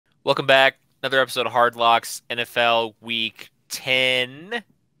Welcome back. Another episode of Hard Locks, NFL Week 10,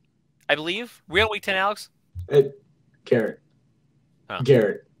 I believe. We on Week 10, Alex? It, Garrett, Huh.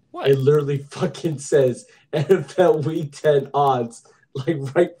 Garrett, What? it literally fucking says NFL Week 10 odds, like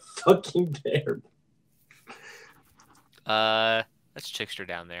right fucking there. That's Chickster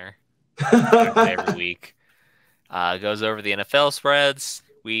down there. Every week. Goes over the NFL spreads.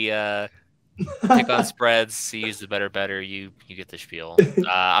 We pick on spreads. He's the better. You get the spiel.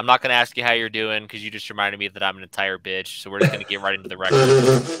 I'm not gonna ask you how you're doing because you just reminded me that I'm an entire bitch. So we're just gonna get right into the record.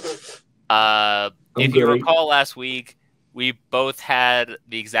 If you recall last week, we both had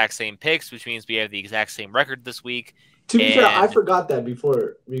the exact same picks, which means we have the exact same record this week. To be fair, I forgot that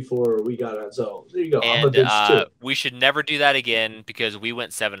before we got on. So there you go. And I'm a bitch too. We should never do that again because we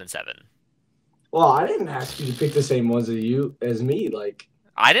went 7-7. Well, I didn't ask you to pick the same ones as me. Like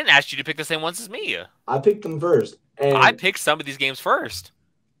I didn't ask you to pick the same ones as me. I picked them first, and I picked some of these games first.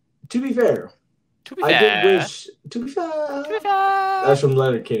 To be fair, I did wish. To be fair, that's from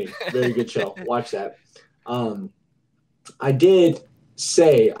Letterkenny. Very good show. Watch that. I did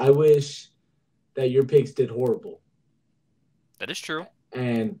say I wish that your picks did horrible. That is true.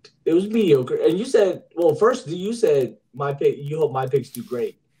 And it was mediocre. And you said, well, first you said my pick. You hope my picks do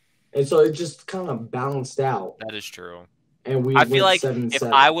great, and so it just kind of balanced out. That is true. And I feel like 7-7. if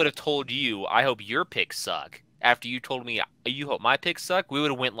I would have told you, I hope your picks suck. After you told me you hope my picks suck, we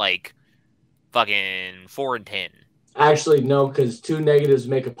would have went like fucking 4-10. Actually, no, because 2 negatives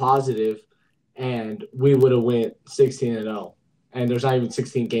make a positive, and we would have went 16-0. And there's not even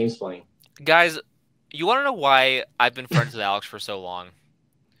 16 games playing. Guys, you want to know why I've been friends with Alex for so long?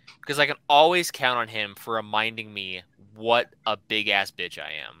 Because I can always count on him for reminding me what a big ass bitch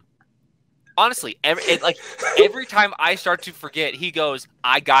I am. Honestly, every time I start to forget, he goes,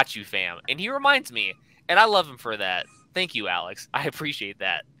 "I got you, fam," and he reminds me, and I love him for that. Thank you, Alex. I appreciate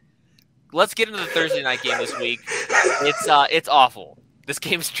that. Let's get into the Thursday night game this week. It's awful. This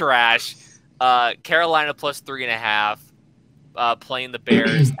game's trash. Carolina plus 3.5. Playing the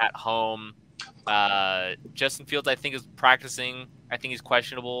Bears at home. Justin Fields, I think, is practicing. I think he's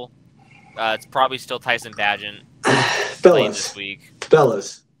questionable. It's probably still Tyson Bagent playing this week.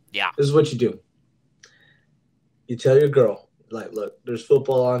 Fellas. Yeah. This is what you do. You tell your girl, like, look, there's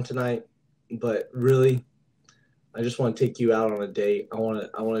football on tonight, but really, I just want to take you out on a date. I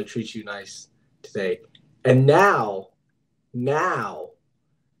want to treat you nice today. And now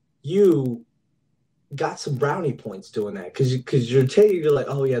you got some brownie points doing that because you're like,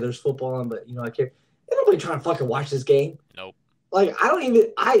 oh yeah, there's football on, but I can't. Ain't nobody trying to fucking watch this game. Nope. Like I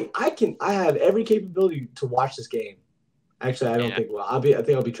have every capability to watch this game. Actually, I don't think well. I think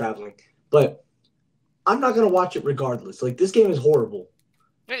I'll be traveling, but I'm not gonna watch it regardless. Like this game is horrible.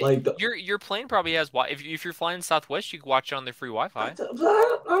 Like your plane probably has if you're flying Southwest, you can watch it on their free Wi-Fi.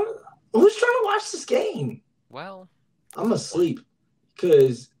 Who's trying to watch this game? Well, I'm asleep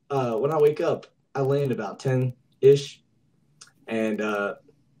because when I wake up, I land about 10-ish, and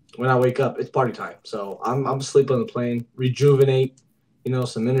when I wake up, it's party time. So I'm asleep on the plane, rejuvenate,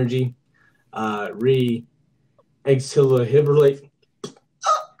 some energy, exhilarate,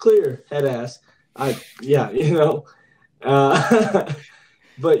 clear head ass. But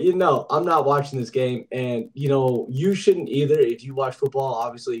I'm not watching this game, and you shouldn't either. If you watch football,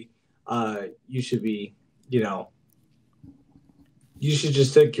 obviously, you should be, you should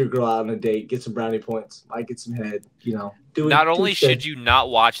just take your girl out on a date, get some brownie points, might get some head, do it. Not only should you not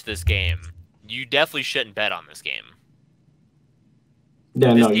watch this game, you definitely shouldn't bet on this game.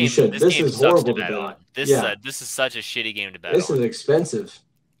 Yeah, no, you should. This is horrible to bet on. This is such a shitty game to bet on. This is expensive.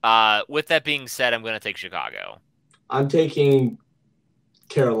 With that being said, I'm going to take Chicago. I'm taking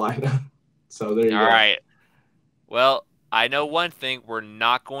Carolina. So there you go. All right. Well, I know one thing. We're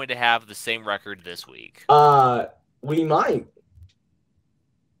not going to have the same record this week. We might.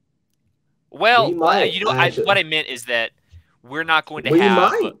 Well, what I meant is that we're not going to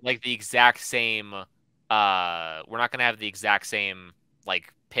have like the exact same. We're not going to have the exact same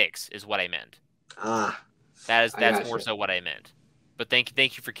like picks, is what I meant. That's more so what I meant. But thank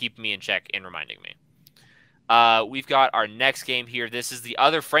you for keeping me in check and reminding me. We've got our next game here. This is the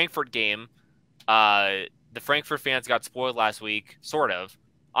other Frankfurt game. The Frankfurt fans got spoiled last week, sort of.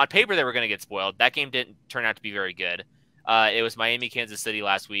 On paper, they were going to get spoiled. That game didn't turn out to be very good. It was Miami, Kansas City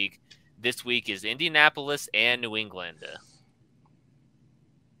last week. This week is Indianapolis and New England.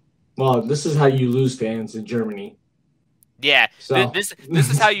 Well, this is how you lose fans in Germany. Yeah, so. This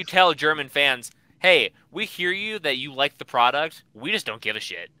is how you tell German fans, hey, we hear you that you like the product. We just don't give a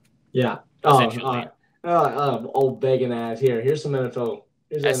shit. Yeah. Old begging ass. Here's some NFL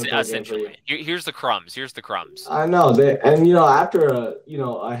Here's an NFL game for you. Here's the crumbs. Here's the crumbs. I know and after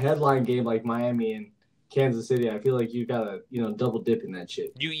a headline game like Miami and Kansas City, I feel like you gotta double dip in that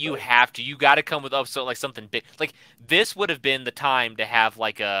shit. You have to. You got to come with like something big. Like this would have been the time to have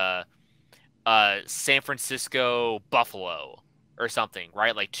like a San Francisco Buffalo or something,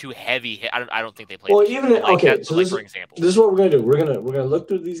 right? Like two heavy. I don't think they played. Well, even okay. So for example, this is what we're gonna do. We're gonna look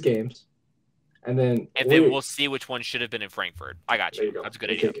through these games, and then we'll see which one should have been in Frankfurt. I got you. That's a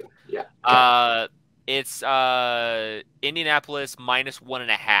good idea. Yeah. Okay. It's Indianapolis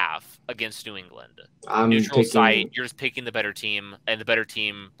 -1.5 against New England. Neutral site. You're just picking the better team, and the better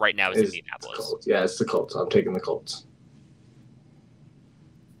team right now is Indianapolis. Yeah, it's the Colts. I'm taking the Colts.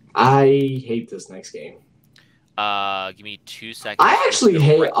 I hate this next game. Give me 2 seconds. I actually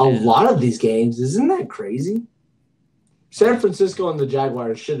hate a lot of these games. Isn't that crazy? San Francisco and the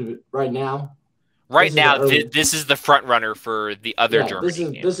Jaguars should have right now. Right now, this is the front runner for the other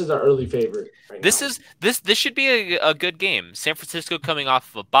Germany game. This is our early favorite. This should be a good game. San Francisco coming off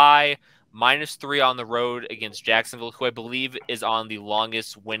of a bye, -3 on the road against Jacksonville, who I believe is on the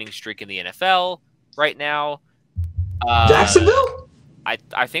longest winning streak in the NFL right now. Jacksonville?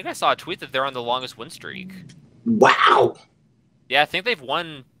 I think I saw a tweet that they're on the longest win streak. Wow. Yeah, I think they've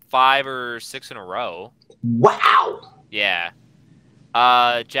won 5 or 6 in a row. Wow. Yeah.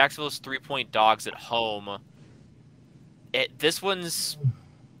 Jacksonville's 3-point dogs at home. This one's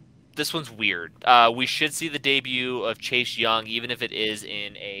weird. We should see the debut of Chase Young, even if it is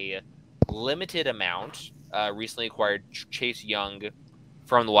in a limited amount. Recently acquired Chase Young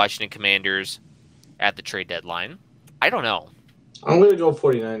from the Washington Commanders at the trade deadline. I don't know. I'm going to go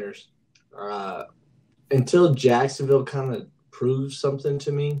 49ers. Until Jacksonville kind of proves something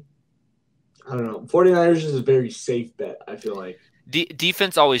to me, I don't know. 49ers is a very safe bet, I feel like.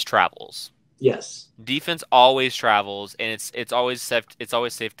 Defense always travels. Yes. Defense always travels, and it's always safe. It's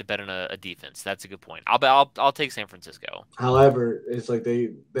always safe to bet on a defense. That's a good point. I'll take San Francisco. However, it's like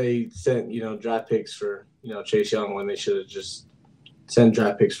they sent draft picks for Chase Young when they should have just sent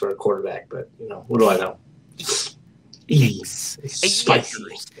draft picks for a quarterback. But what do I know? It's spicy.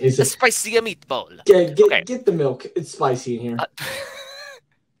 It's a spicy meatball. Get the milk. It's spicy in here.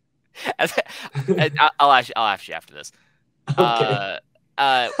 I'll ask you after this. Okay.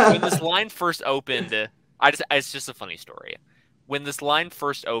 When this line first opened, it's just a funny story. When this line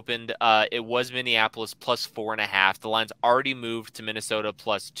first opened, it was Minneapolis +4.5. The line's already moved to Minnesota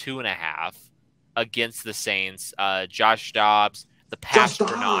 +2.5 against the Saints. Josh Dobbs, the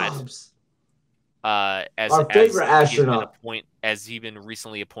astronaut, our favorite astronaut, as he's been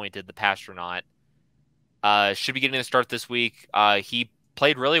recently appointed, the astronaut, should be getting a start this week. He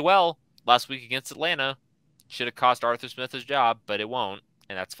played really well last week against Atlanta. Should have cost Arthur Smith his job, but it won't,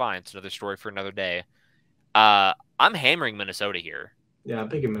 and that's fine. It's another story for another day. I'm hammering Minnesota here. Yeah, I'm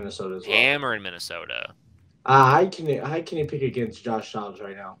picking Minnesota as well. Hammering Minnesota. How can you pick against Josh Dobbs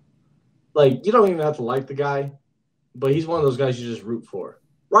right now? Like, you don't even have to like the guy, but he's one of those guys you just root for.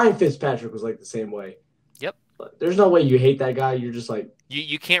 Ryan Fitzpatrick was like the same way. Yep. But there's no way you hate that guy. You're just like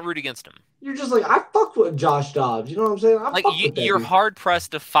you can't root against him. You're just like, I fuck with Josh Dobbs. You know what I'm saying? You're hard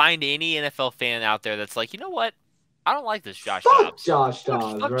pressed to find any NFL fan out there that's like, you know what? I don't like this Josh fuck Dobbs. Josh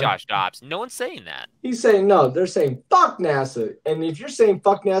Dobbs. Fuck right? Josh Dobbs. No one's saying that. He's saying no. They're saying fuck NASA. And if you're saying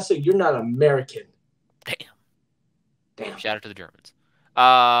fuck NASA, you're not American. Damn. Shout out to the Germans.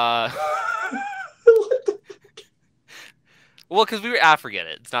 Well, because I forget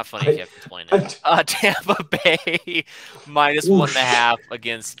it. It's not funny if you have to explain it. Tampa Bay -1.5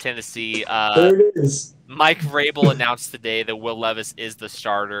 against Tennessee. There it is. Mike Vrabel announced today that Will Levis is the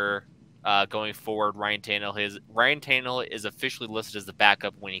starter going forward. Ryan Tannehill is officially listed as the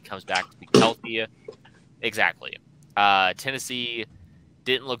backup when he comes back to be healthy. Exactly. Tennessee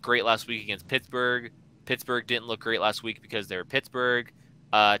didn't look great last week against Pittsburgh. Pittsburgh didn't look great last week because they're Pittsburgh.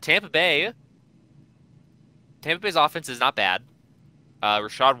 Tampa Bay's offense is not bad.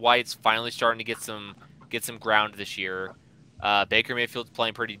 Rashad White's finally starting to get some ground this year. Baker Mayfield's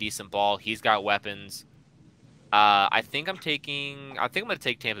playing pretty decent ball. He's got weapons. I think I'm going to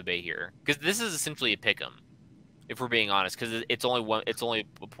take Tampa Bay here because this is essentially a pick 'em, if we're being honest, because it's only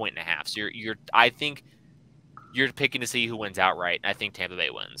 1.5 points. So I think you're picking to see who wins outright. I think Tampa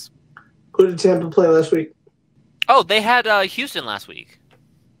Bay wins. Who did Tampa play last week? Oh, they had Houston last week.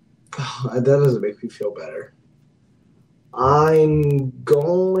 That doesn't make me feel better. I'm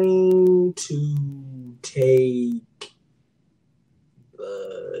going to take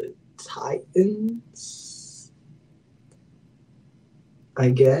the Titans, I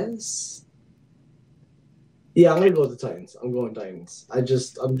guess. Yeah, I'm going to go with the Titans. I'm going Titans. I'm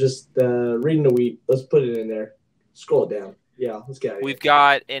just reading the wheat. Let's put it in there. Scroll it down. Yeah, let's get out of here. We've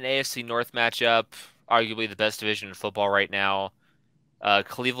got an AFC North matchup, arguably the best division in football right now.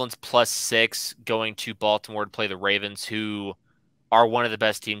 Cleveland's +6 going to Baltimore to play the Ravens, who are one of the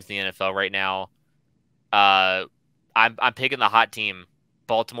best teams in the NFL right now. I'm picking the hot team.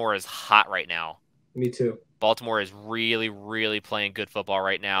 Baltimore is hot right now. Me too. Baltimore is really, really playing good football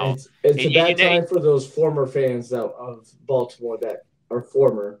right now. It's a bad time for those former fans of Baltimore that are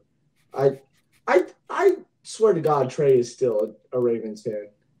former. I swear to God, Trey is still a Ravens fan.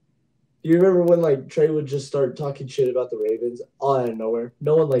 Do you remember when like Trey would just start talking shit about the Ravens all out of nowhere?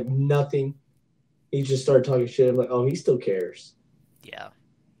 No one like nothing. He just started talking shit. I'm like, oh, he still cares. Yeah.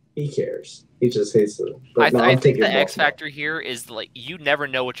 He cares. He just hates them. I think the X factor here is like you never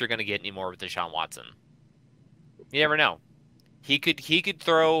know what you're going to get anymore with Deshaun Watson. You never know. He could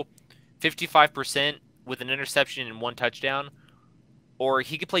throw 55% with an interception and 1 touchdown, or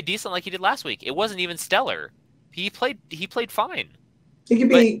he could play decent like he did last week. It wasn't even stellar. He played fine. He could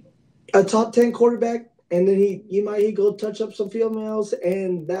be a top 10 quarterback, and then he might go touch up some field miles,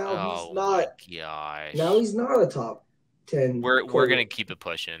 and now he's not. Gosh. Now he's not a top 10. We're gonna keep it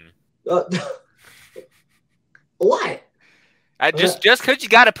pushing. What? Just because you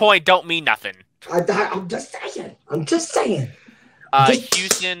got a point, don't mean nothing. I'm just saying.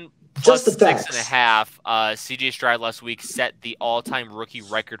 Houston +6.5. CJ Stroud last week set the all-time rookie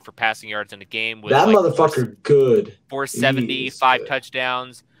record for passing yards in a game. With that motherfucker good. 470, 5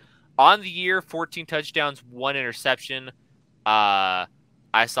 touchdowns. On the year, 14 touchdowns, 1 interception. I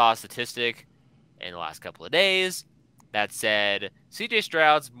saw a statistic in the last couple of days that said CJ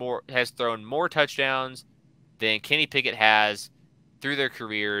Stroud has thrown more touchdowns than Kenny Pickett has through their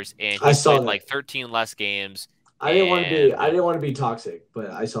careers, and he played like 13 less games. I didn't want to be toxic,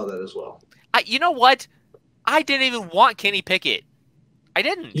 but I saw that as well. You know what? I didn't even want Kenny Pickett. I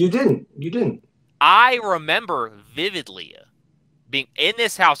didn't. You didn't. I remember vividly being in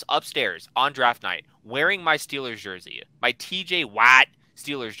this house upstairs on draft night, wearing my Steelers jersey, my TJ Watt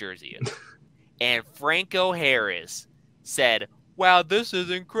Steelers jersey, and Franco Harris said, "Wow, this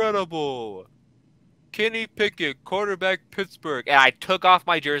is incredible. Kenny Pickett, quarterback Pittsburgh." And I took off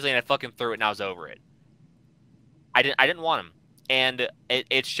my jersey and I fucking threw it, and I was over it. I didn't want him, and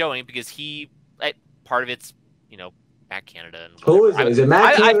it's showing because part of it's Matt Canada. And who is it? Is it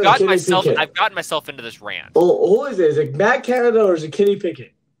Matt Canada? I've gotten myself into this rant. Who is it? Is it Matt Canada or is it Kenny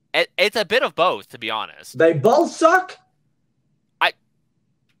Pickett? It's a bit of both, to be honest. They both suck.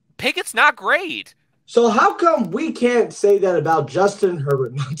 Pickett's not great. So how come we can't say that about Justin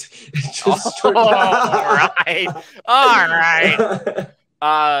Herbert? All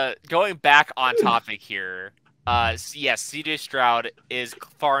right. Going back on topic here. Yes, CJ Stroud is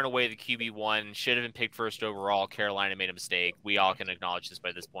far and away the QB1. Should have been picked first overall. Carolina made a mistake. We all can acknowledge this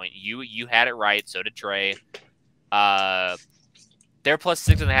by this point. You had it right. So did Trey. They're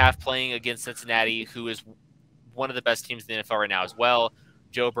 +6.5 playing against Cincinnati, who is one of the best teams in the NFL right now as well.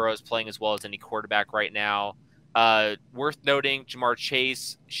 Joe Burrow is playing as well as any quarterback right now. Worth noting, Jamar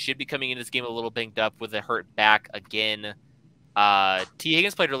Chase should be coming into this game a little banged up with a hurt back again. T.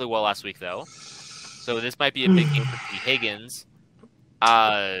 Higgins played really well last week, though. So this might be a big game for T. Higgins.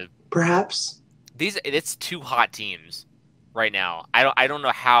 Perhaps. It's 2 hot teams right now. I don't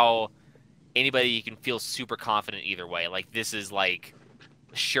know how anybody can feel super confident either way. Like, this is like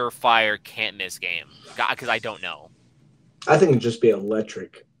a surefire can't miss game. Because I don't know. I think it'd just be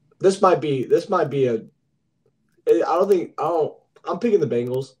electric. This might be a. I'm picking the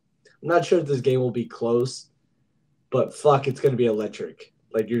Bengals. I'm not sure if this game will be close, but fuck, it's gonna be electric.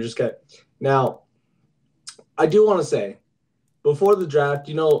 Like you're just gonna now. I do want to say, before the draft,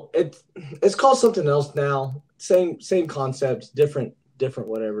 it's called something else now. Same concepts, different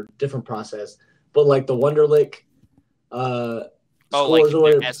whatever, different process. But like the Wonderlic. Like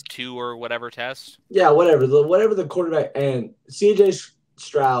the S2 or whatever test? Yeah, whatever the quarterback, and CJ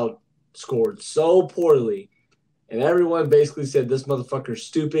Stroud scored so poorly, and everyone basically said this motherfucker's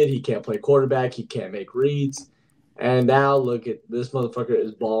stupid, he can't play quarterback, he can't make reads, and now look at this motherfucker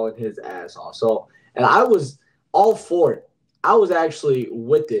is balling his ass off. So, and I was all for it. I was actually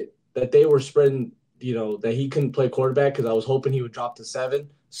with it that they were spreading, that he couldn't play quarterback because I was hoping he would drop to 7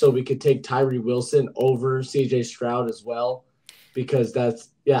 so we could take Tyree Wilson over CJ Stroud as well. Because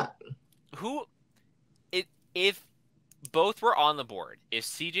if both were on the board, if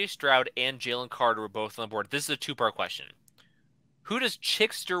CJ Stroud and Jalen Carter were both on the board, this is a 2-part question. Who does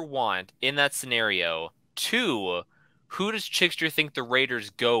Chickster want in that scenario? 2, who does Chickster think the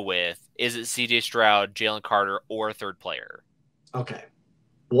Raiders go with? Is it CJ Stroud, Jalen Carter, or a third player? Okay.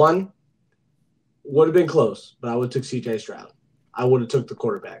 1 would have been close, but I would have took CJ Stroud. I would have took the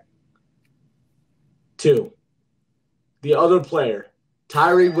quarterback. 2. the other player,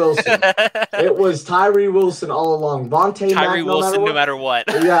 Tyree Wilson. It was Tyree Wilson all along. Vontae Tyree Mack, Wilson, no matter what.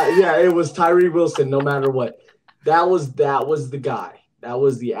 Yeah, it was Tyree Wilson, no matter what. That was the guy. That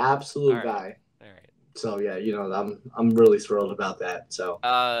was the absolute guy. All right. So yeah, I'm really thrilled about that. So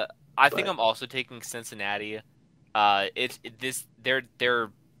I think I'm also taking Cincinnati. They're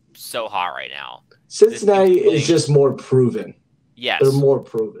so hot right now. Cincinnati is just more proven. Yes, they're more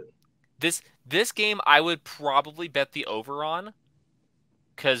proven. This game I would probably bet the over on,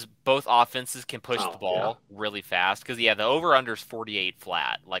 because both offenses can push the ball really fast. Because the over under is 48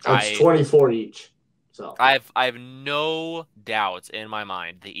 flat. Like it's 24 each. So I have no doubts in my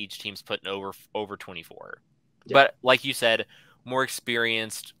mind that each team's putting over 24. Yeah. But like you said, more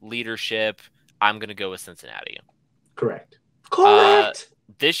experienced leadership. I'm gonna go with Cincinnati. Correct.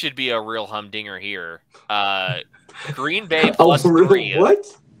 This should be a real humdinger here. Green Bay plus 3. What?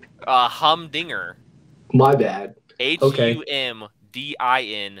 Humdinger. My bad. HUMDINGER.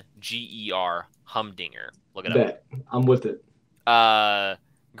 Humdinger. Look it up. I'm with it.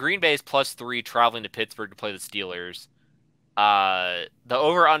 Green Bay's plus 3 traveling to Pittsburgh to play the Steelers. The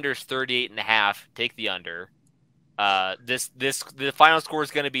over-under is 38.5. Take the under. The final score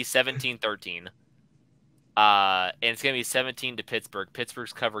is going to be 17-13. And it's going to be 17 to Pittsburgh.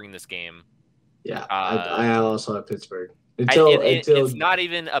 Pittsburgh's covering this game. Yeah, I also have Pittsburgh. It's not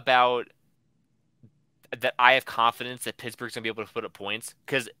even about that I have confidence that Pittsburgh's going to be able to put up points,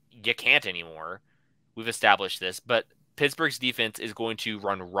 because you can't anymore. We've established this. But Pittsburgh's defense is going to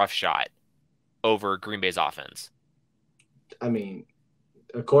run roughshod over Green Bay's offense. I mean,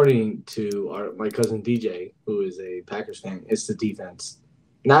 according to my cousin DJ, who is a Packers fan, it's the defense.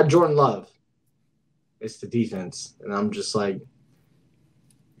 Not Jordan Love. It's the defense. And I'm just like,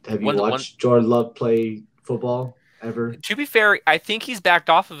 have you watched Jordan Love play football ever? To be fair, I think he's backed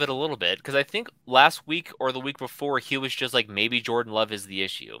off of it a little bit, because I think last week or the week before, he was just like, maybe Jordan Love is the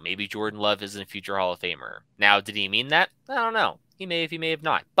issue. Maybe Jordan Love isn't a future Hall of Famer. Now, did he mean that? I don't know. He may have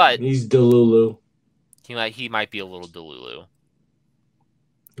not. But he's Delulu. He might be a little Delulu.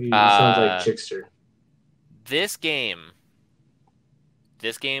 He sounds like Chickster. This game,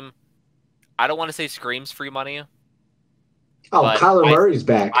 I don't want to say screams free money. Oh, Kyler Murray's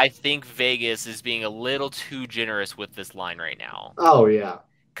back. I think Vegas is being a little too generous with this line right now. Oh, yeah.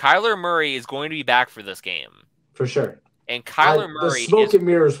 Kyler Murray is going to be back for this game. For sure. And Kyler Murray... The smoke and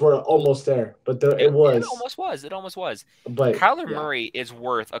mirrors were almost there, but it was. It almost was. But Kyler Murray is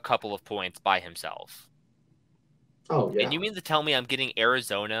worth a couple of points by himself. Oh, yeah. And you mean to tell me I'm getting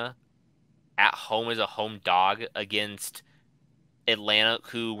Arizona at home as a home dog against Atlanta,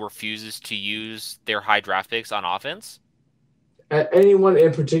 who refuses to use their high draft picks on offense? Anyone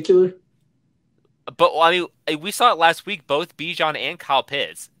in particular? But I mean, we saw it last week. Both Bijan and Kyle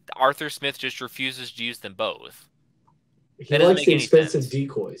Pitts. Arthur Smith just refuses to use them both. He likes the expensive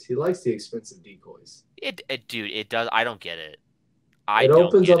decoys. He likes the expensive decoys. Dude, it does. I don't get it. It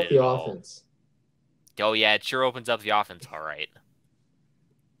opens up the offense. Oh yeah, it sure opens up the offense. All right.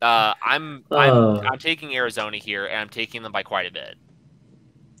 I'm taking Arizona here, and I'm taking them by quite a bit.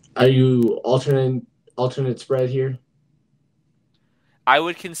 Are you alternate spread here? I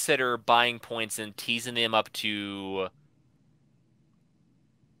would consider buying points and teasing them up to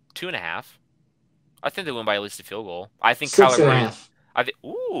 2.5. I think they win by at least a field goal. I think 6.5.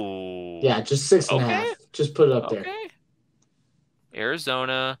 Ooh. Yeah, just 6.5. Just put it up there.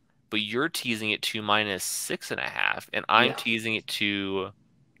 Arizona, but you're teasing it to -6.5, and I'm teasing it to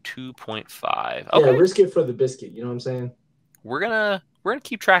 2.5. Okay. Yeah, risk it for the biscuit. You know what I'm saying? We're gonna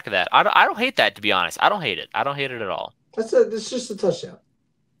keep track of that. I don't hate that, to be honest. I don't hate it. I don't hate it at all. It's just a touchdown.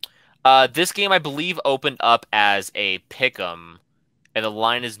 This game, I believe, opened up as a pick'em, and the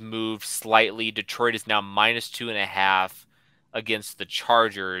line has moved slightly. Detroit is now -2.5 against the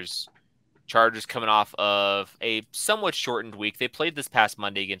Chargers. Chargers coming off of a somewhat shortened week. They played this past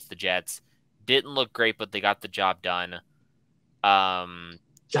Monday against the Jets. Didn't look great, but they got the job done.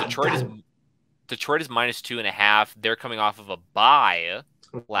 Detroit is -2.5. They're coming off of a bye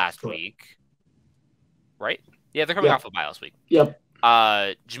last week. Right? Yeah, they're coming off a bye last week. Yep.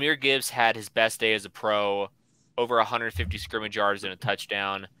 Jahmyr Gibbs had his best day as a pro, over 150 scrimmage yards and a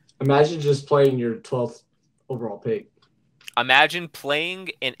touchdown. Imagine just playing your 12th overall pick. Imagine playing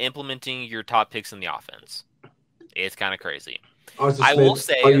and implementing your top picks in the offense. It's kind of crazy. I will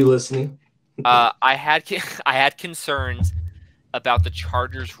say, are you listening? I had concerns about the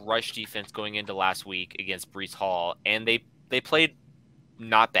Chargers' rush defense going into last week against Breece Hall, and they played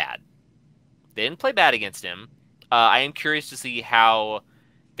not bad. They didn't play bad against him. I am curious to see how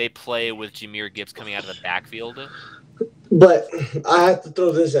they play with Jahmyr Gibbs coming out of the backfield. But I have to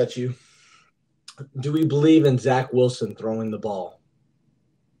throw this at you. Do we believe in Zach Wilson throwing the ball?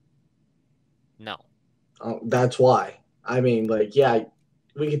 No. That's why. I mean, like, yeah,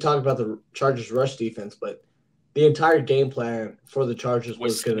 we can talk about the Chargers' rush defense, but the entire game plan for the Chargers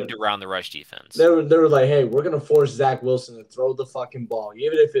was going to around the rush defense. They were like, hey, we're going to force Zach Wilson to throw the fucking ball,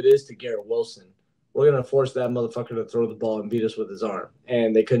 even if it is to Garrett Wilson. We're going to force that motherfucker to throw the ball and beat us with his arm.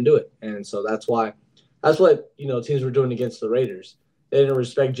 And they couldn't do it. And so that's what, teams were doing against the Raiders. They didn't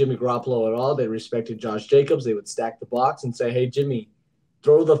respect Jimmy Garoppolo at all. They respected Josh Jacobs. They would stack the box and say, hey, Jimmy,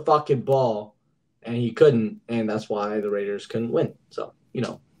 throw the fucking ball. And he couldn't. And that's why the Raiders couldn't win. So,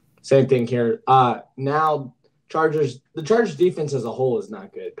 same thing here. Now, the Chargers defense as a whole is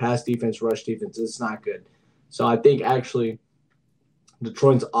not good. Pass defense, rush defense, it's not good. So I think actually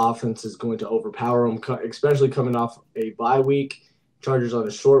Detroit's offense is going to overpower them, especially coming off a bye week. Chargers on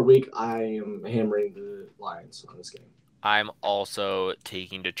a short week. I am hammering the Lions on this game. I'm also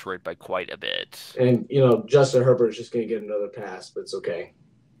taking Detroit by quite a bit. And, Justin Herbert's just going to get another pass, but it's okay.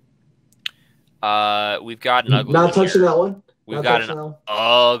 We've got an ugly Not touching that one. We've got an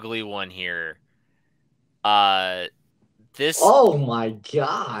ugly one here. This. Oh my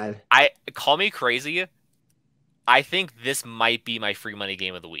god! Call me crazy. I think this might be my free money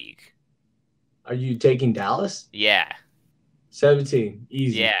game of the week. Are you taking Dallas? Yeah. 17,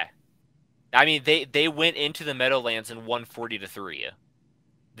 easy. Yeah. I mean, they went into the Meadowlands and won 40-3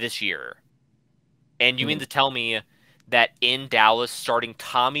 this year. And you mean to tell me that in Dallas, starting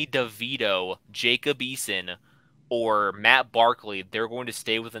Tommy DeVito, Jacob Eason, or Matt Barkley, they're going to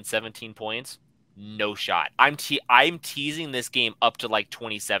stay within 17 points? No shot. I'm teasing this game up to like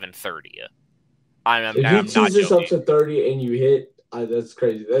 27-30. If you tease this up to 30 and you hit, that's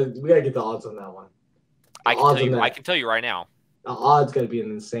crazy. We gotta get the odds on that one. I can tell you right now. The odds gotta be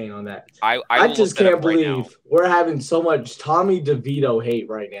insane on that. I just can't believe we're having so much Tommy DeVito hate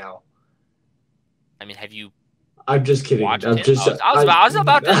right now. I mean, have you? I'm just kidding. I was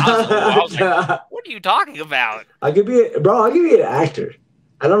about to. I was like, what are you talking about? I'll give you an actor.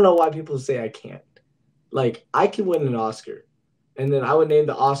 I don't know why people say I can't. Like, I can win an Oscar, and then I would name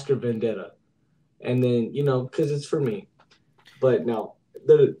the Oscar Vendetta, and then because it's for me. But no,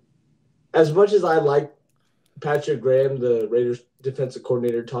 as much as I like Patrick Graham, the Raiders defensive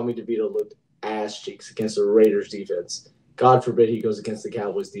coordinator, Tommy DeVito looked ass cheeks against the Raiders defense. God forbid he goes against the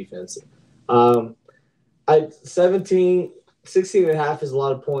Cowboys defense. 16 and a half is a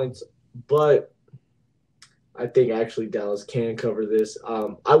lot of points, but I think actually Dallas can cover this.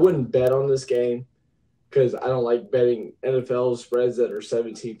 I wouldn't bet on this game because I don't like betting NFL spreads that are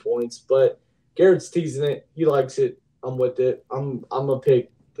 17 points, but Garrett's teasing it. He likes it. I'm with it. I'm gonna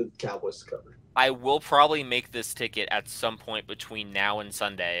pick the Cowboys to cover. I will probably make this ticket at some point between now and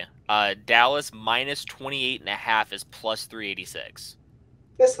Sunday. Dallas minus 28.5 is plus 386.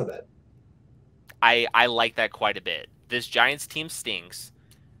 That's not bad. I like that quite a bit. This Giants team stinks.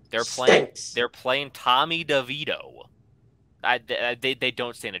 They're playing Tommy DeVito. They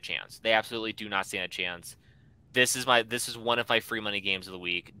don't stand a chance. They absolutely do not stand a chance. This is one of my free money games of the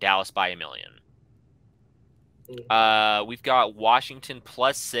week. Dallas by 1 million. We've got Washington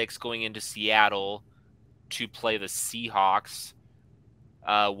plus 6 going into Seattle to play the Seahawks.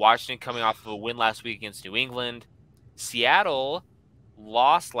 Washington coming off of a win last week against New England. Seattle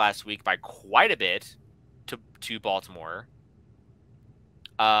lost last week by quite a bit to Baltimore.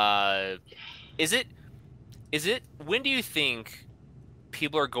 Is it when do you think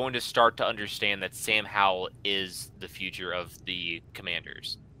people are going to start to understand that Sam Howell is the future of the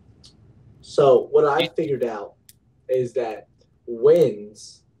Commanders? So what I figured out is that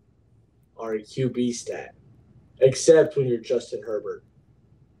wins are a QB stat, except when you're Justin Herbert.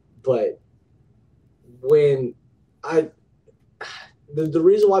 But when the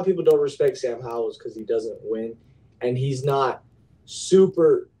reason why people don't respect Sam Howell is because he doesn't win, and he's not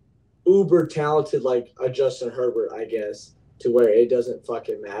super uber talented like a Justin Herbert, I guess, to where it doesn't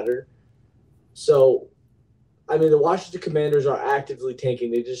fucking matter. So, I mean, the Washington Commanders are actively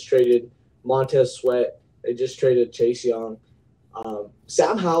tanking. They just traded Montez Sweat. They just traded Chase Young.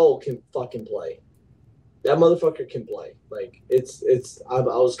 Sam Howell can fucking play. That motherfucker can play. Like, I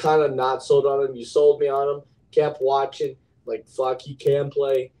was kind of not sold on him. You sold me on him. Kept watching. Like, fuck, he can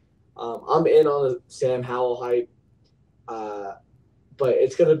play. I'm in on the Sam Howell hype. But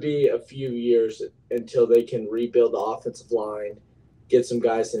it's going to be a few years until they can rebuild the offensive line, get some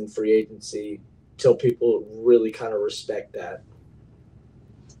guys in free agency, till people really kind of respect that.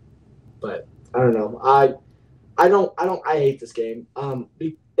 But I don't know. I hate this game.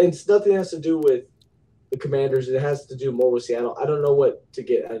 It's nothing has to do with the Commanders. It has to do more with Seattle. I don't know what to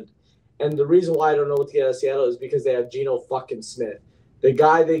get at. And the reason why I don't know what to get out of Seattle is because they have Geno fucking Smith. The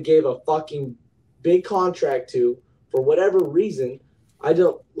guy they gave a fucking big contract to, for whatever reason, I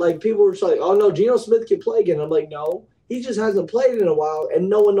don't like people were just like, oh no, Geno Smith can play again. I'm like, no, he just hasn't played in a while, and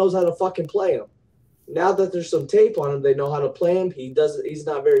no one knows how to fucking play him. Now that there's some tape on him, they know how to play him. He's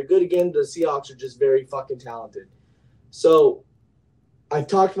not very good again. The Seahawks are just very fucking talented. So I've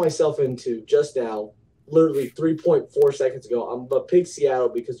talked myself into just now, literally 3.4 seconds ago. I'm going to pick Seattle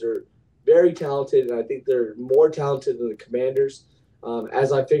because they're very talented, and I think they're more talented than the Commanders.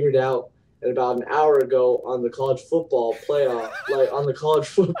 As I figured out about an hour ago on the college football playoff, like on the college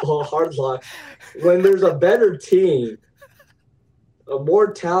football hard lock, when there's a better team, a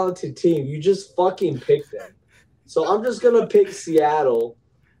more talented team, you just fucking pick them. So I'm just going to pick Seattle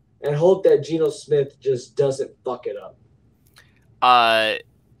and hope that Geno Smith just doesn't fuck it up.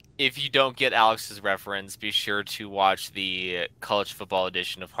 If you don't get Alex's reference, be sure to watch the college football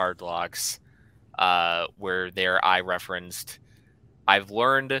edition of Hard Locks, where there I referenced, I've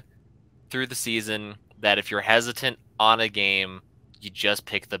learned through the season that if you're hesitant on a game, you just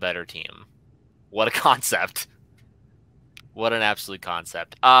pick the better team. What a concept. What an absolute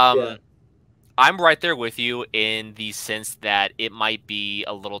concept. Yeah. I'm right there with you in the sense that it might be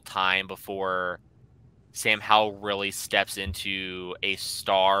a little time before Sam Howell really steps into a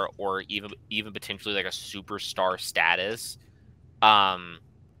star or even potentially like a superstar status. I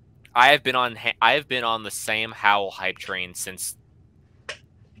have been on the Sam Howell hype train since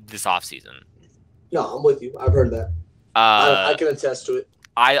this offseason. No, I'm with you. I've heard that. I can attest to it.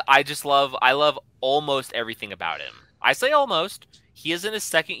 I love almost everything about him. I say almost. He is in his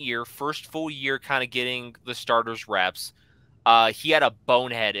second year, first full year kind of getting the starters reps. He had a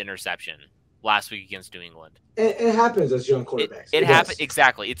bonehead interception last week against New England. It happens as young quarterbacks. It happens.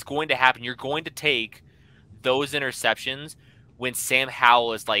 Exactly. It's going to happen. You're going to take those interceptions when Sam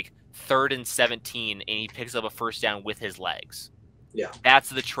Howell is like 3rd and 17 and he picks up a first down with his legs. Yeah. That's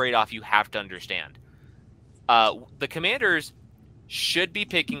the trade-off you have to understand. The Commanders should be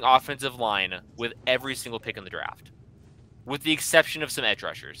picking offensive line with every single pick in the draft, with the exception of some edge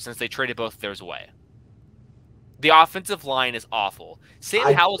rushers, since they traded both of theirs away. The offensive line is awful.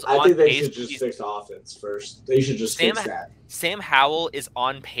 Sam Howell's on pace. I think they should just fix offense first. They should just fix that. Sam Howell is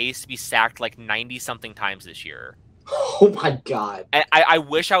on pace to be sacked like 90-something times this year. Oh my god! I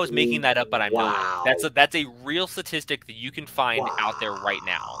wish I was making that up, but I'm not. That's a real statistic that you can find out there right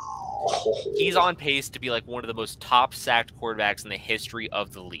now. He's on pace to be like one of the most top sacked quarterbacks in the history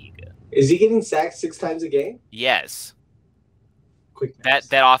of the league. Is he getting sacked 6 times a game? Yes. Quick maths.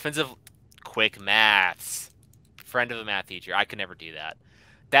 That offensive quick maths. Friend of a math teacher. I could never do that.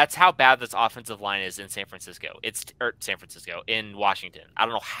 That's how bad this offensive line is in San Francisco. In Washington. I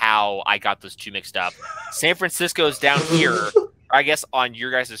don't know how I got those two mixed up. San Francisco's down here. I guess on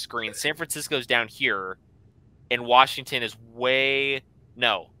your guys' screen. San Francisco's down here, and Washington is way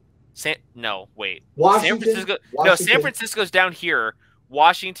San Francisco's down here.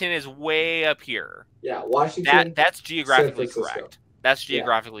 Washington is way up here. Yeah, Washington. That's geographically correct. That's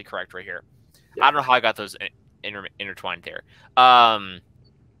geographically correct right here. Yeah. I don't know how I got those intertwined there. I'm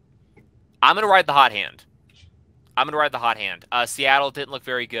going to ride the hot hand. Seattle didn't look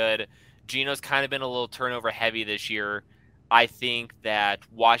very good. Geno's kind of been a little turnover heavy this year. I think that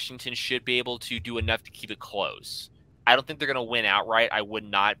Washington should be able to do enough to keep it close. I don't think they're going to win outright. I would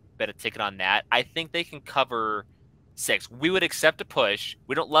not bet a ticket on that. I think they can cover 6. We would accept a push.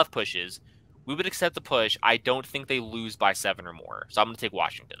 We don't love pushes. We would accept the push. I don't think they lose by 7 or more. So I'm going to take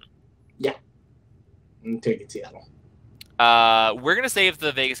Washington. Yeah. I'm taking Seattle. We're going to save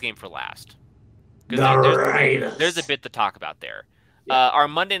the Vegas game for last. There's a bit to talk about there. Yeah. Our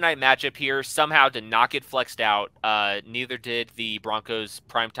Monday night matchup here somehow did not get flexed out. Neither did the Broncos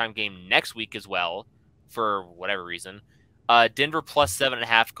primetime game next week as well, for whatever reason. Denver plus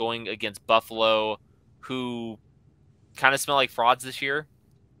 7.5 going against Buffalo, who kind of smell like frauds this year.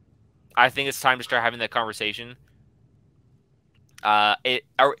 I think it's time to start having that conversation.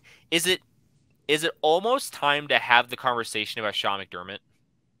 Is it almost time to have the conversation about Sean McDermott?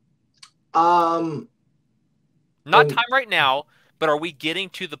 Not time right now, but are we getting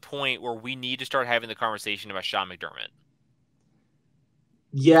to the point where we need to start having the conversation about Sean McDermott?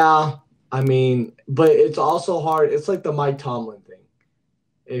 Yeah, I mean, but it's also hard. It's like the Mike Tomlin thing.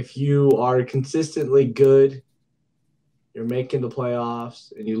 If you are consistently good, you're making the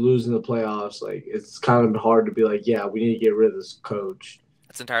playoffs, and you lose in the playoffs, like it's kind of hard to be like, yeah, we need to get rid of this coach.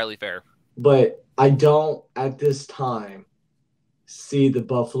 That's entirely fair. But I don't, at this time, see the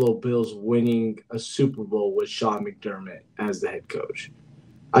Buffalo Bills winning a Super Bowl with Sean McDermott as the head coach.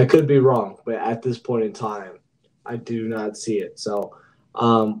 I could be wrong, but at this point in time, I do not see it. So,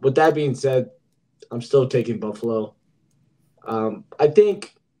 with that being said, I'm still taking Buffalo. I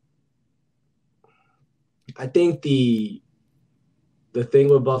think I think the thing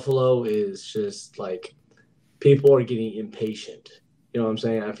with Buffalo is just like people are getting impatient. You know what I'm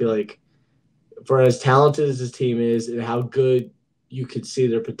saying? I feel like for as talented as this team is and how good you could see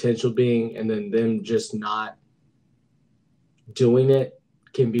their potential being, and then them just not doing it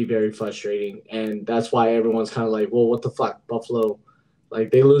can be very frustrating. And that's why everyone's kind of like, well, what the fuck, Buffalo? Like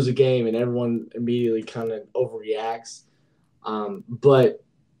they lose a game and everyone immediately kind of overreacts. But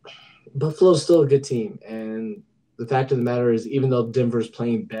Buffalo's still a good team. And the fact of the matter is, even though Denver's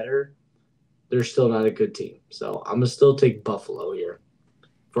playing better, they're still not a good team. So I'm going to still take Buffalo here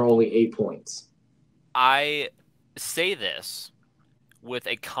for only 8 points. I say this with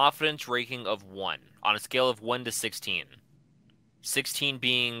a confidence ranking of 1 on a scale of 1 to 16. 16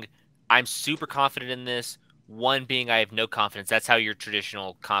 being I'm super confident in this, 1 being I have no confidence. That's how your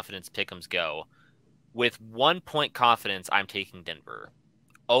traditional confidence pick'ems go. With 1 point confidence, I'm taking Denver.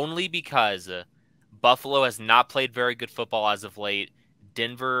 Only because Buffalo has not played very good football as of late.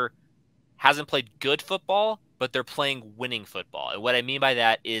 Denver hasn't played good football, but they're playing winning football. And what I mean by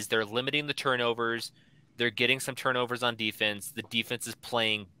that is they're limiting the turnovers. They're getting some turnovers on defense. The defense is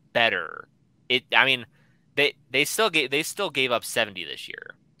playing better. They still gave up 70 this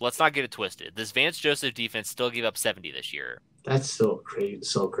year. Let's not get it twisted. This Vance Joseph defense still gave up 70 this year. That's so crazy in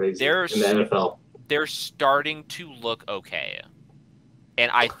the NFL. They're starting to look okay. And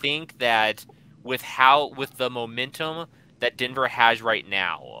I think that with the momentum that Denver has right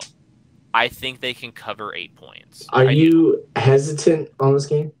now, I think they can cover 8 points. Are you hesitant on this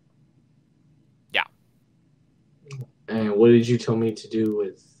game? Yeah. And what did you tell me to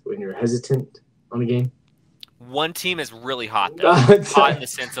do when you're hesitant on a game? One team is really hot, though. Hot in the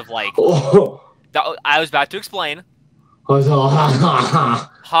sense of like, I was about to explain.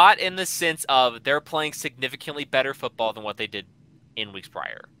 Hot in the sense of they're playing significantly better football than what they did in weeks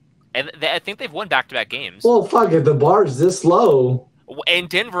prior. And I think they've won back-to-back games. Well, fuck it. The bar is this low. In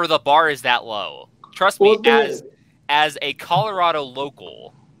Denver, the bar is that low. Trust me, as a Colorado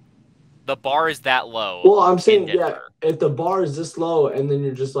local, the bar is that low. Well, I'm saying, yeah, if the bar is this low and then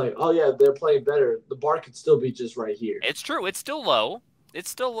you're just like, oh, yeah, they're playing better, the bar could still be just right here. It's true. It's still low. It's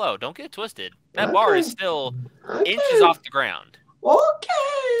still low. Don't get it twisted. That bar is still inches off the ground.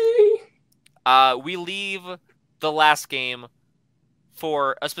 Okay. We leave the last game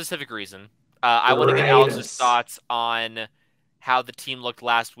for a specific reason. I want to get Alex's thoughts on how the team looked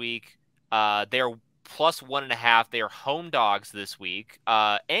last week. They are plus 1.5. They are home dogs this week.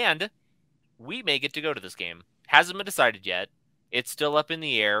 And we may get to go to this game. Hasn't been decided yet. It's still up in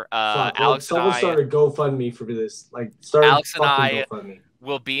the air. Someone started GoFundMe for this. Alex and I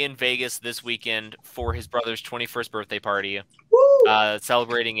will be in Vegas this weekend for his brother's 21st birthday party.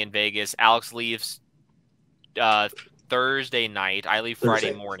 Celebrating in Vegas. Alex leaves Thursday night. I leave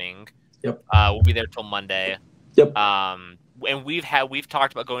Friday morning. Yep. We'll be there till Monday. Yep. And we've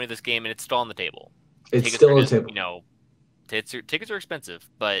talked about going to this game, and it's still on the table. It's still on the table. You know, tickets are expensive,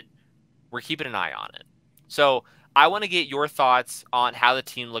 but we're keeping an eye on it. So I want to get your thoughts on how the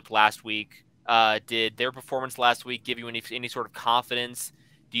team looked last week. Did their performance last week give you any sort of confidence?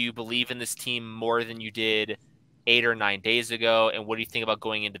 Do you believe in this team more than you did 8 or 9 days ago? And what do you think about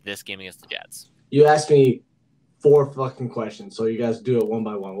going into this game against the Jets? You asked me 4 fucking questions, so you guys do it one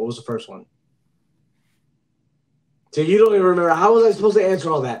by one. What was the first one? So you don't even remember. How was I supposed to answer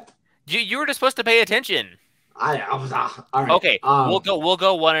all that? You were just supposed to pay attention. I was all right. Okay, we'll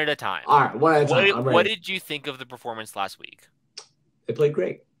go one at a time. All right, one at a time. What did you think of the performance last week? They played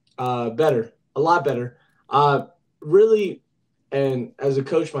great. Better, a lot better. Really, and as a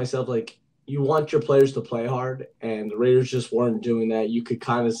coach myself, like you want your players to play hard, and the Raiders just weren't doing that. You could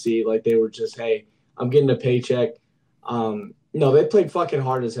kind of see like they were just, hey, I'm getting a paycheck. No, they played fucking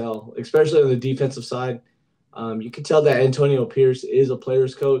hard as hell, especially on the defensive side. You can tell that Antonio Pierce is a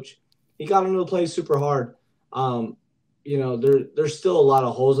player's coach. He got him to play super hard. You know, there's still a lot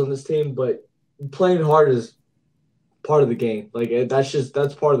of holes on this team, but playing hard is part of the game. Like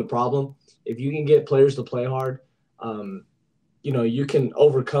that's part of the problem. If you can get players to play hard, you know, you can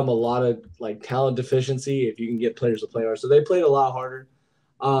overcome a lot of like talent deficiency if you can get players to play hard. So they played a lot harder.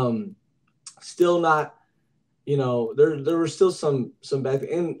 Still not, you know, there were still some bad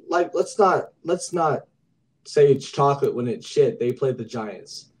things. And like let's not say it's chocolate when it's shit. They played the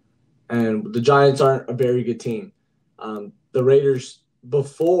Giants. And the Giants aren't a very good team. The Raiders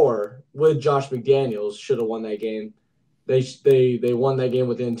before with Josh McDaniels should have won that game. They won that game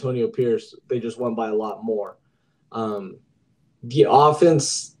with Antonio Pierce. They just won by a lot more. The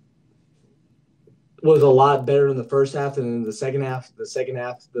offense was a lot better in the first half than in the second half.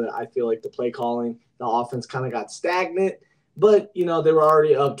 I feel like the play calling, the offense kind of got stagnant. But, you know, they were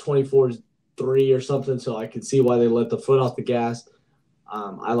already up 24 3 or something, so I can see why they let the foot off the gas.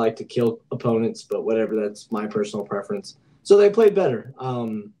 I like to kill opponents, but whatever, that's my personal preference. So they played better.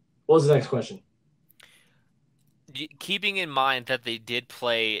 What was the next question? Keeping in mind that they did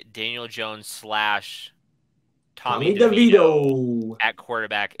play Daniel Jones slash Tommy Tommy DeVito DeVito. at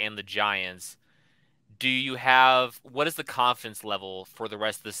quarterback and the Giants, what is the confidence level for the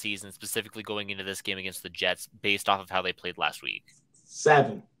rest of the season, specifically going into this game against the Jets, based off of how they played last week?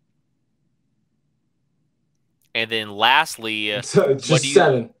 7. And then lastly, Just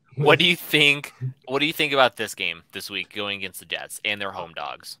 7. What do you think? What do you think about this game this week going against the Jets and their home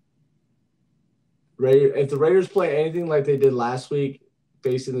dogs? If the Raiders play anything like they did last week,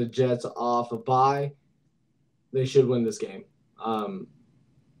 facing the Jets off a bye, they should win this game.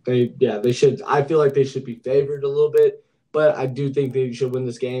 They should. I feel like they should be favored a little bit, but I do think they should win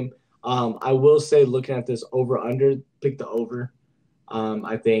this game. I will say, looking at this over under, pick the over.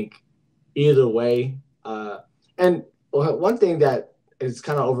 I think either way. And one thing that is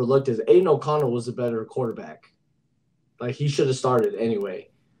kind of overlooked is Aiden O'Connell was a better quarterback. Like, he should have started anyway.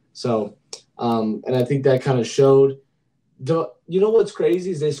 So, and I think that kind of showed. You know what's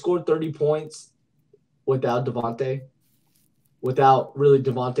crazy is they scored 30 points without Devontae, without really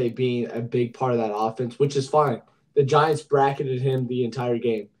Devontae being a big part of that offense, which is fine. The Giants bracketed him the entire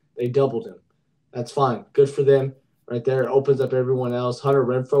game. They doubled him. That's fine. Good for them. Right there, it opens up everyone else. Hunter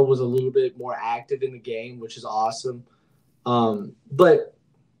Renfrow was a little bit more active in the game, which is awesome. But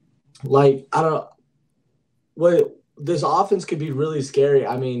like, I don't know what this offense could be really scary.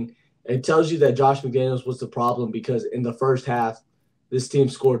 I mean, it tells you that Josh McDaniels was the problem because in the first half, this team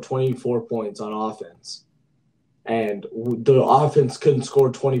scored 24 points on offense. And the offense couldn't score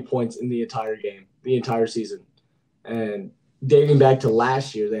 20 points in the entire game, the entire season. And dating back to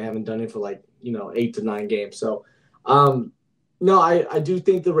last year, they haven't done it for 8 to 9 games. So, no, I do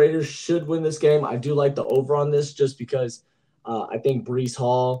think the Raiders should win this game. I do like the over on this just because I think Breece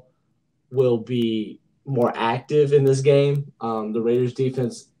Hall will be more active in this game. The Raiders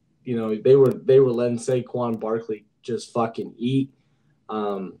defense, they were letting Saquon Barkley just fucking eat.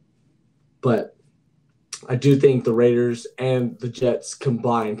 But I do think the Raiders and the Jets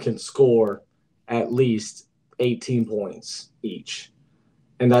combined can score at least 18 points each.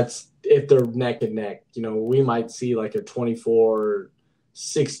 And that's if they're neck and neck. We might see like a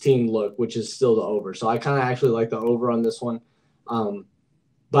 24-16 look, which is still the over. So I kind of actually like the over on this one. But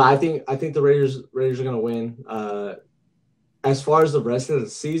I think the Raiders are going to win. As far as the rest of the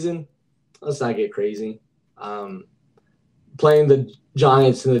season, let's not get crazy. Playing the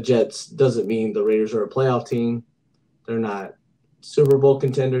Giants and the Jets doesn't mean the Raiders are a playoff team. They're not Super Bowl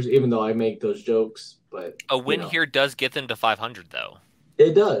contenders, even though I make those jokes. But a win here does get them to 500, though.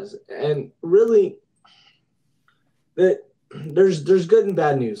 It does, and really, there's good and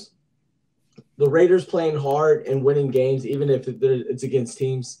bad news. The Raiders playing hard and winning games, even if it's against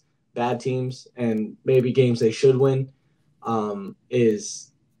bad teams, and maybe games they should win,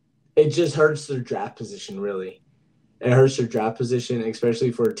 it just hurts their draft position. Really, it hurts their draft position,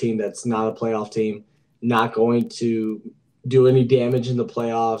 especially for a team that's not a playoff team, not going to do any damage in the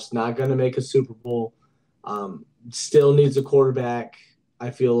playoffs, not going to make a Super Bowl, still needs a quarterback. I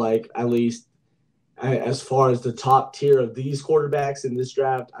feel like, at least as far as the top tier of these quarterbacks in this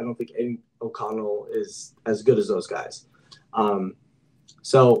draft, I don't think Aiden O'Connell is as good as those guys.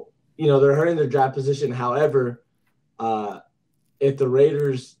 So, they're hurting their draft position. However, if the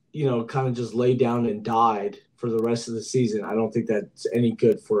Raiders, kind of just laid down and died for the rest of the season, I don't think that's any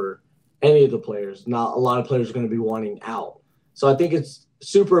good for any of the players. Not a lot of players are going to be wanting out. So I think it's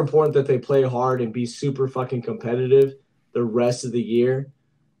super important that they play hard and be super fucking competitive the rest of the year.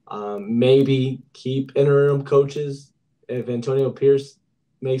 Maybe keep interim coaches if Antonio Pierce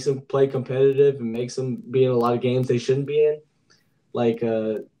makes them play competitive and makes them be in a lot of games they shouldn't be in. Like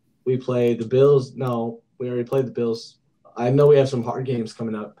we play the Bills. No, we already played the Bills. I know we have some hard games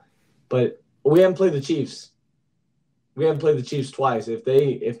coming up, but we haven't played the Chiefs. We haven't played the Chiefs twice. If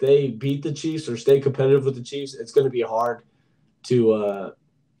they beat the Chiefs or stay competitive with the Chiefs, it's going to be hard to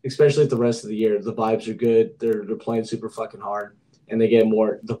especially the rest of the year. The vibes are good. They're playing super fucking hard, and they get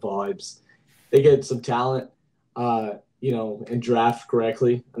the vibes. They get some talent, and draft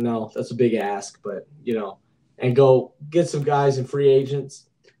correctly. No, that's a big ask, but and go get some guys and free agents.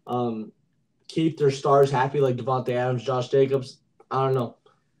 Keep their stars happy like Devontae Adams, Josh Jacobs. I don't know.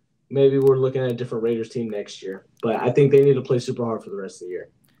 Maybe we're looking at a different Raiders team next year, but I think they need to play super hard for the rest of the year.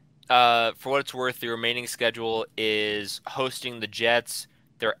 For what it's worth, the remaining schedule is hosting the Jets.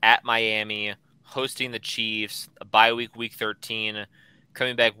 They're at Miami, hosting the Chiefs, a bye week, week 13,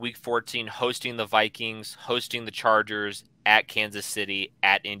 coming back week 14, hosting the Vikings, hosting the Chargers, at Kansas City,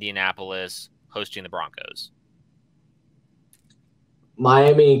 at Indianapolis, hosting the Broncos.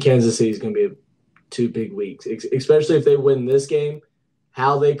 Miami and Kansas City is going to be 2 big weeks, especially if they win this game.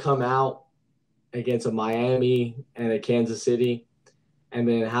 How they come out against a Miami and a Kansas City, and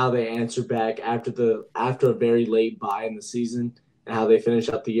then how they answer back after a very late bye in the season, and how they finish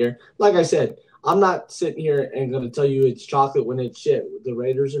out the year. Like I said, I'm not sitting here and going to tell you it's chocolate when it's shit. The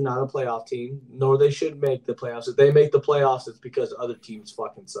Raiders are not a playoff team, nor they should make the playoffs. If they make the playoffs, it's because other teams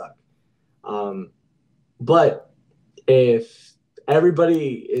fucking suck. But if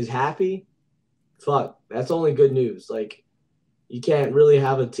everybody is happy, fuck, that's only good news. Like, you can't really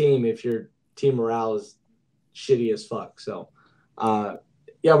have a team if your team morale is shitty as fuck. So,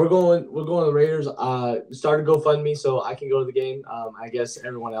 yeah, we're going to the Raiders. Started GoFundMe so I can go to the game. I guess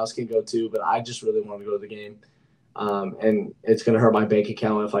everyone else can go too, but I just really want to go to the game. And it's going to hurt my bank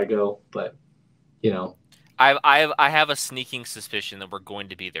account if I go, but you know. I have a sneaking suspicion that we're going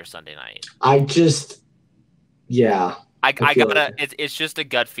to be there Sunday night. Yeah. I gotta. Like it's just a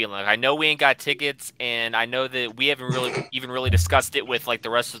gut feeling. I know we ain't got tickets, and I know that we haven't really discussed it with like the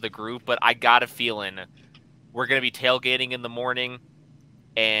rest of the group. But I got a feeling we're gonna be tailgating in the morning,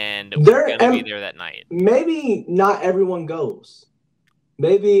 and we're gonna be there that night. Maybe not everyone goes.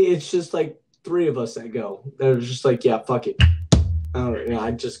 Maybe it's just like 3 of us that go. They're just like, yeah, fuck it.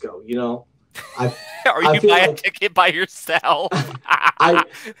 I just go. You know. Are you buying a ticket by yourself?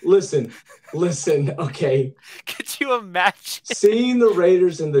 Listen, okay. Could you imagine seeing the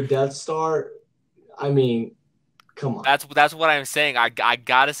Raiders in the Death Star? I mean, come on. That's what I'm saying. I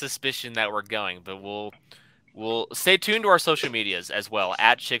got a suspicion that we're going, but we'll stay tuned to our social medias as well.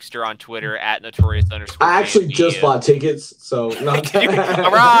 At Chickster on Twitter, at Notorious_. I actually just bought tickets, so not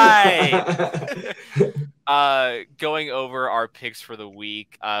all right. Going over our picks for the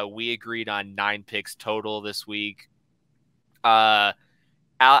week, we agreed on 9 picks total this week. I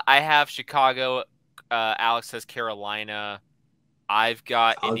have Chicago. Alex has Carolina. I've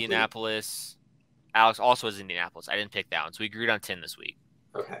got Indianapolis. Alex also has Indianapolis. I didn't pick that one, so we agreed on 10 this week.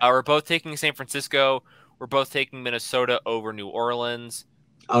 Okay. We're both taking San Francisco. We're both taking Minnesota over New Orleans.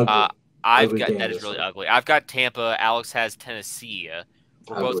 Ugly. That is really ugly. I've got Tampa. Alex has Tennessee.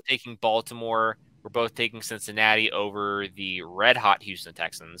 We're both taking Baltimore. We're both taking Cincinnati over the red-hot Houston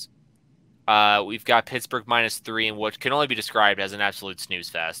Texans. We've got Pittsburgh -3 in what can only be described as an absolute snooze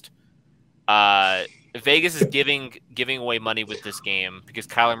fest. Vegas is giving away money with this game because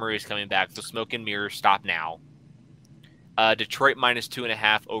Kyler Murray is coming back. So smoke and mirrors, stop now. Detroit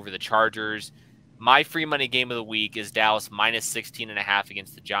 -2.5 over the Chargers. My free money game of the week is Dallas -16.5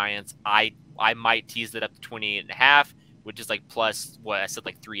 against the Giants. I might tease it up to 28.5, which is like plus what I said,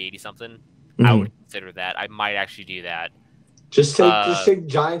 like 380 something. Mm-hmm. I would consider that. I might actually do that. Just take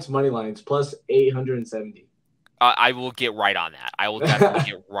Giants money lines plus 870. I will get right on that. I will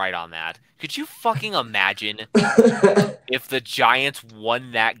definitely get right on that. Could you fucking imagine if the Giants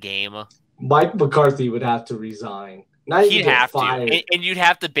won that game? Mike McCarthy would have to resign. He'd have to, and you'd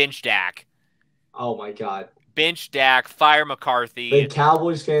have to bench Dak. Oh my God. Bench Dak, fire McCarthy. The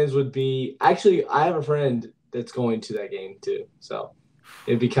Cowboys fans would be actually. I have a friend that's going to that game too, so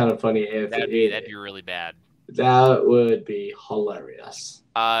it'd be kind of funny if that'd be really bad. That would be hilarious.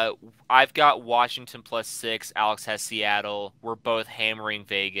 I've got Washington +6. Alex has Seattle. We're both hammering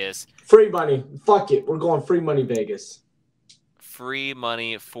Vegas. Free money. Fuck it. We're going free money Vegas. Free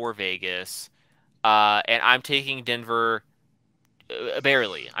money for Vegas. And I'm taking Denver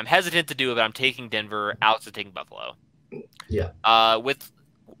barely. I'm hesitant to do it, but I'm taking Denver. Alex is taking Buffalo. Yeah. With,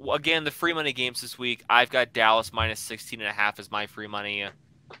 again, the free money games this week, I've got Dallas -16.5 as my free money.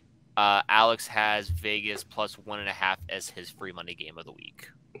 Alex has Vegas +1.5 as his free money game of the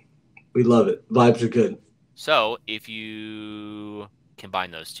week. We love it. Vibes are good. So if you combine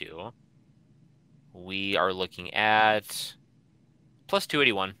those two, we are looking at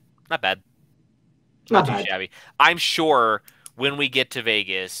 +281. Not bad. Not too shabby. I'm sure when we get to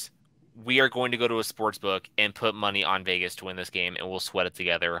Vegas, we are going to go to a sports book and put money on Vegas to win this game, and we'll sweat it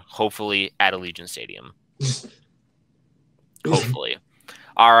together, hopefully at Allegiant Stadium. Hopefully.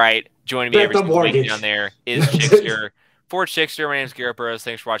 All right. Joining me every single week down there is Chickster. For Chickster, my name is Garrett Burrows.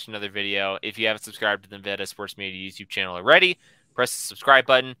 Thanks for watching another video. If you haven't subscribed to the Inveda Sports Media YouTube channel already, press the subscribe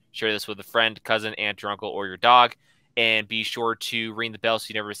button. Share this with a friend, cousin, aunt, or uncle, or your dog. And be sure to ring the bell so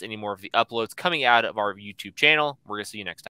you never miss any more of the uploads coming out of our YouTube channel. We're going to see you next time.